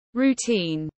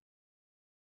routine,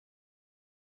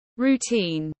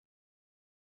 routine,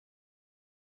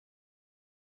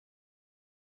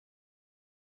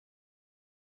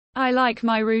 I like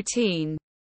my routine,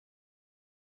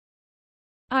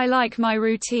 I like my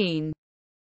routine,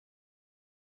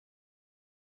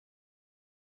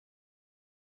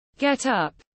 get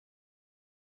up,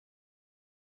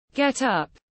 get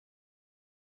up,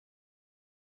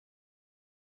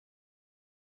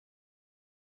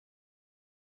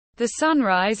 the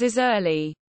sunrise is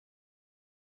early,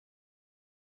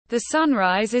 the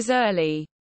sunrise is early,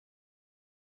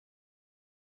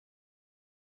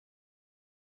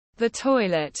 the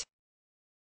toilet,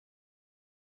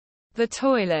 the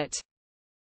toilet,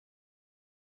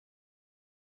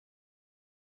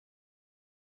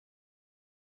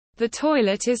 the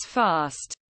toilet is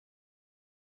fast,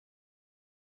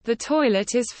 the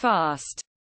toilet is fast,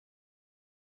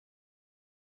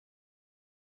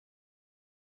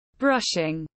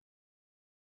 brushing,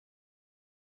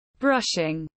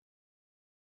 brushing,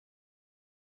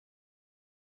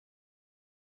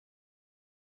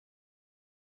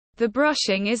 the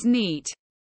brushing is neat,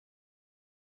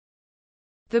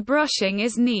 the brushing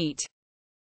is neat,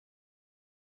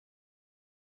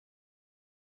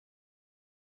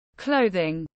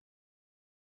 clothing,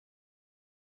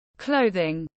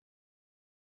 clothing,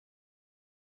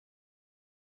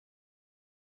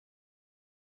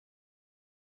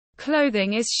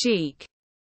 clothing is chic,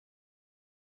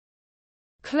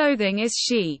 clothing is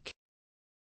chic,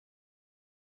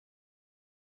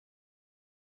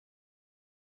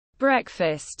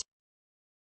 breakfast,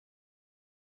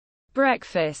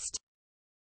 breakfast,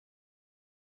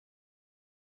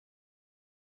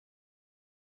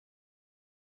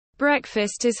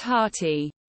 breakfast is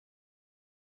hearty,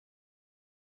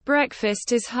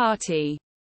 breakfast is hearty,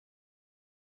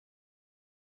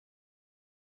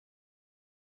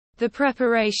 the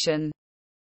preparation,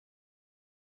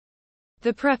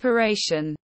 the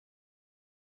preparation,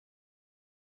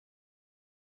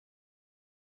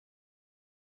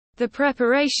 the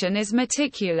preparation is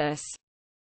meticulous,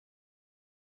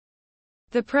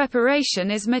 the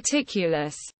preparation is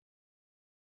meticulous,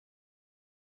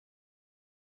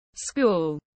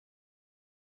 school,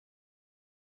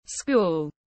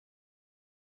 school,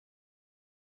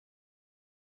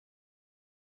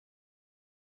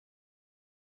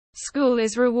 school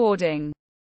is rewarding,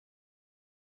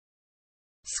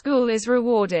 school is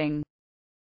rewarding,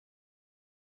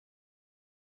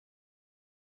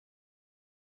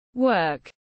 work,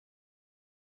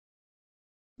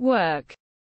 work,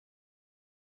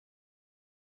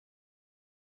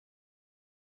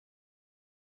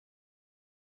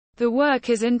 the work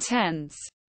is intense,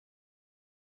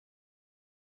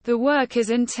 the work is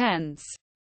intense,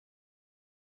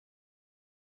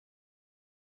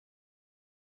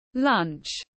 lunch,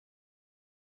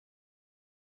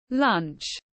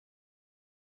 lunch,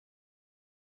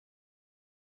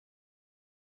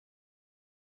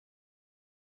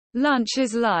 lunch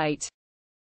is light,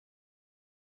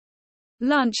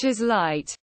 lunch is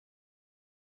light,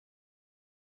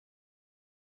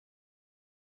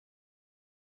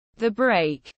 the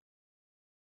break,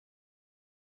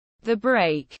 the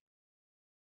break,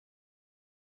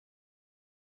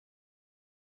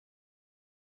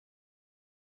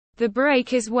 the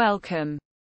break is welcome,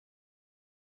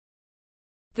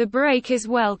 the break is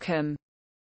welcome,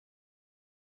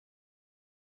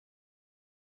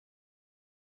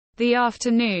 the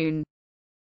afternoon,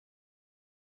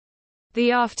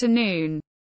 the afternoon,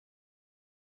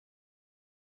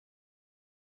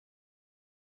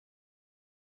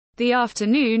 the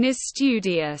afternoon is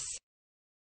studious,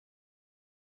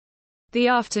 the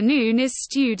afternoon is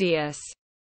studious,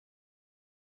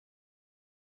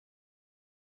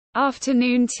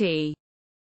 afternoon tea,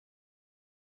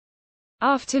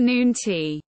 afternoon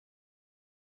tea,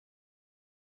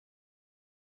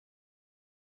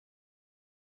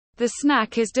 the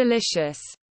snack is delicious,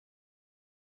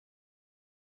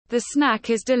 the snack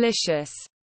is delicious,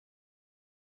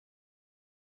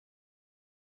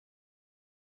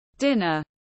 dinner,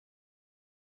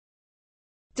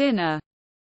 dinner,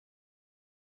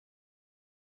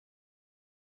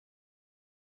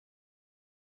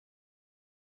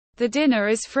 the dinner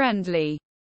is friendly,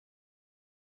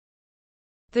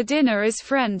 the dinner is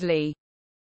friendly,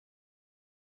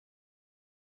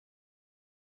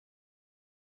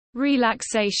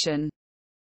 relaxation,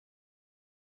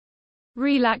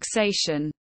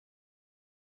 relaxation,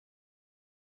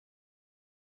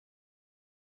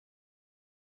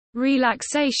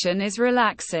 relaxation is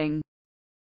relaxing,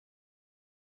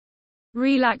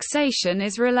 relaxation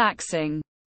is relaxing,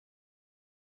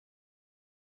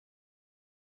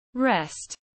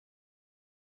 Rest.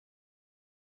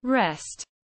 Rest.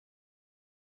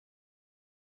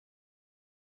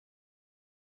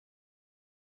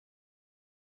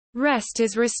 Rest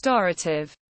is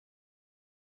restorative.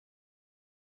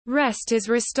 Rest is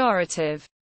restorative.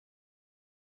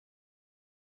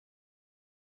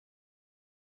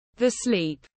 The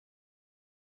sleep.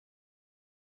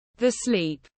 The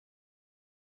sleep.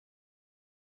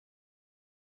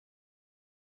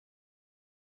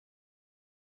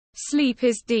 Sleep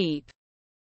is deep.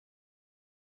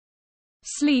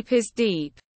 Sleep is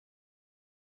deep.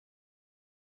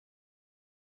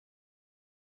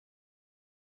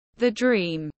 The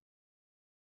dream.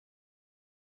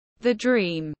 The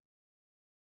dream.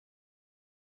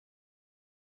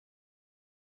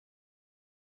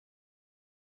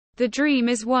 The dream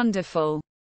is wonderful.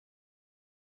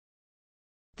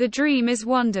 The dream is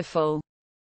wonderful.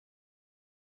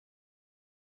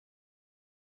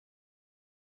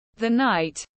 The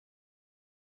night.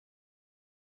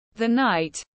 The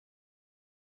night.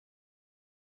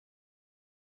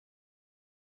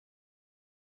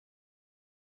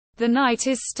 The night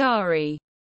is starry.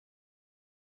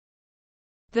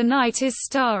 The night is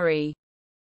starry.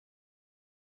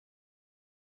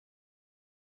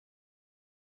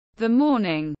 The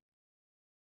morning.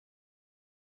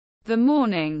 The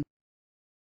morning.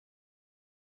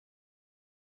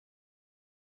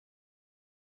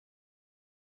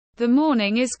 The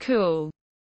morning is cool.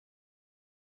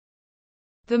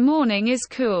 The morning is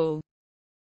cool.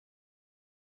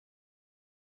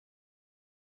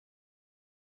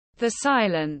 The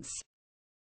silence.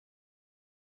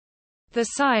 The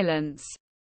silence.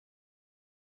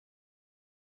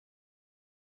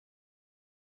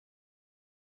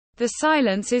 The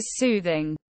silence is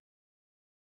soothing.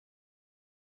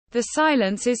 The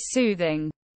silence is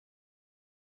soothing.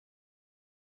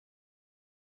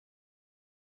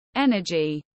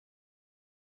 Energy.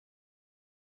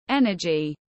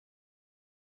 Energy.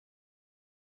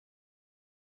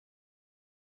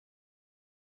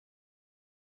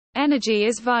 Energy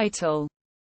is vital.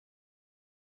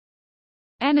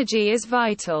 Energy is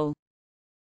vital.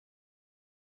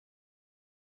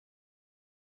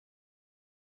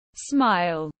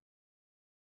 Smile.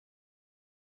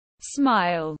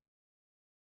 Smile.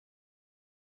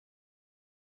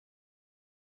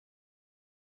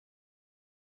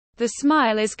 The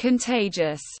smile is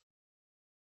contagious.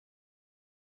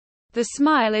 The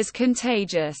smile is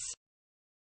contagious.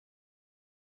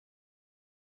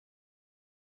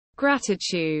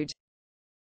 Gratitude.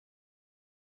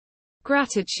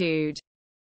 Gratitude.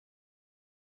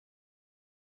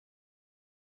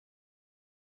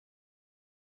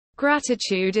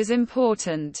 Gratitude is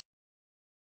important.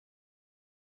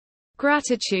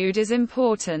 Gratitude is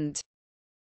important.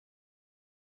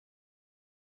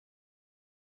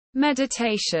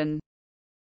 Meditation.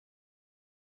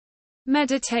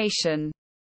 Meditation.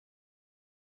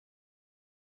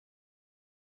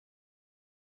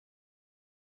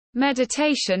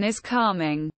 Meditation is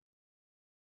calming.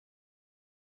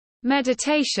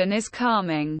 Meditation is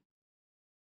calming.